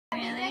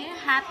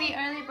Happy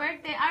early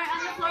birthday. All right,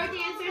 on the floor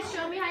dancers,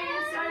 show me how you're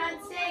going to start on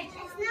stage.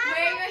 Where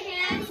are your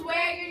hands? Where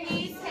are your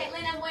knees?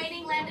 Caitlin, I'm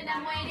waiting. Landon,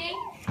 I'm waiting.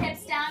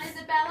 Hips down,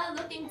 Isabella.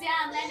 Looking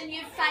down. Landon,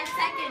 you have 5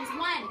 seconds.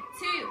 1,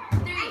 2,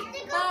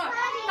 3, 4,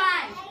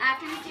 5.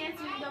 After this dance,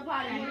 you can go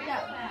potty. Here we go.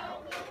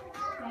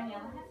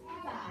 Daniela has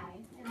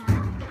 5.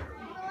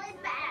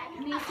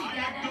 Knees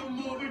together.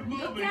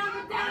 Look down,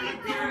 look down, look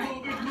down.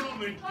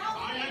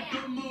 I like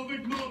to move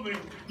it.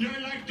 You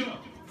like to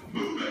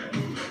move it.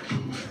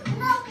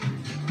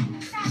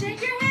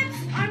 Shake your hips,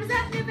 arms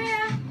up,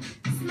 Nivea.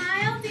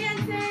 Smile,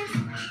 dancers.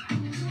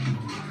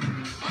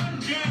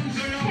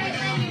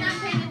 Caitlin, you're not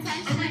paying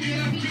attention.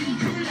 Your feet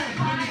moving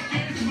apart. I'm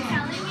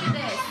telling you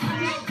this.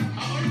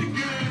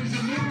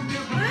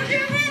 Move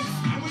your hips.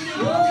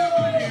 Woo!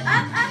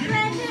 Up,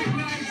 Landon.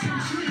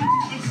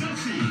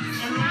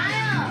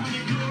 Smile.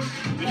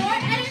 More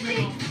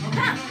energy.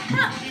 Huh.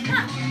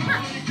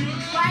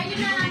 Why are you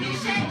not on your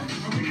shape?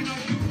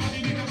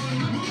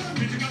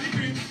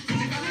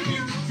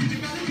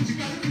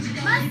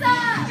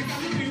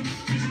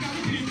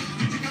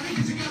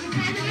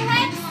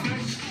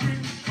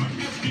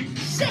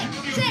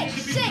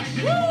 Shake.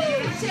 Woo!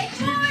 Shake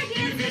more,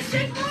 dancers.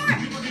 Shake more.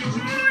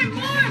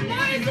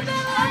 More,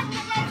 Isabella.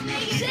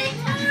 Shake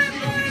more.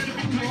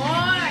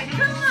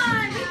 Come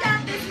on, we got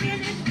this,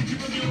 Landon.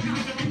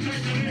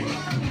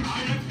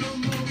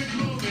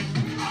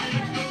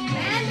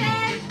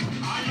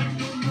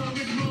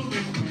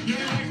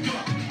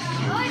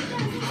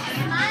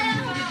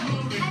 Smile.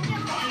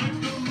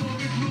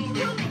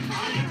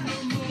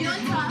 You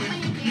don't talk when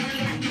you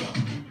dance.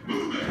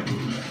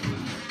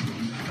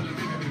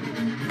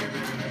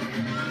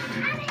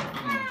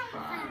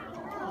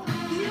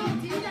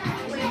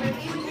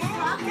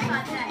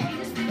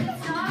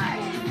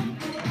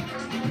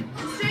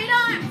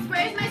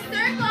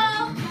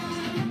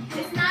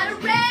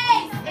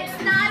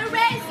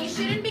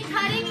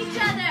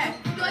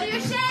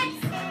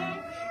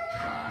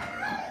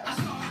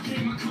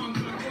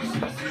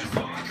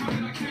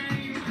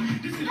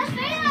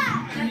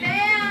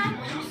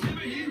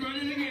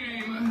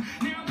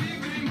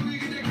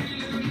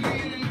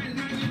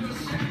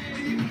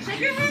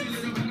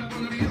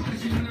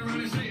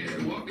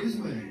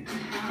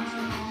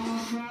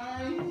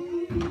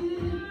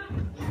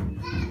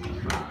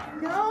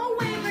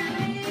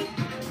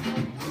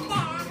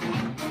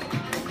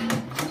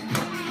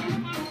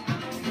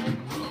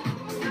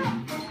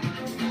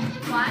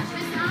 Watch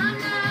this,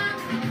 Amna.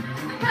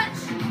 Touch.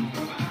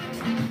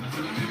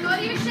 Go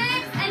to your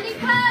shapes. Ending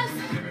pose.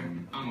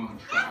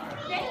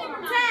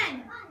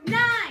 10,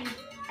 9,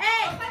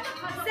 8,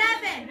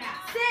 7,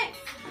 6,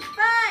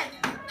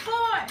 5,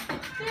 4,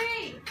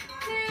 3,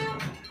 2,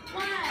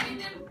 1.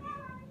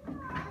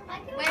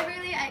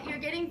 Waverly, you're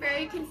getting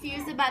very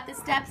confused about the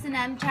steps, and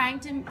I'm trying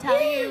to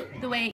tell you the way.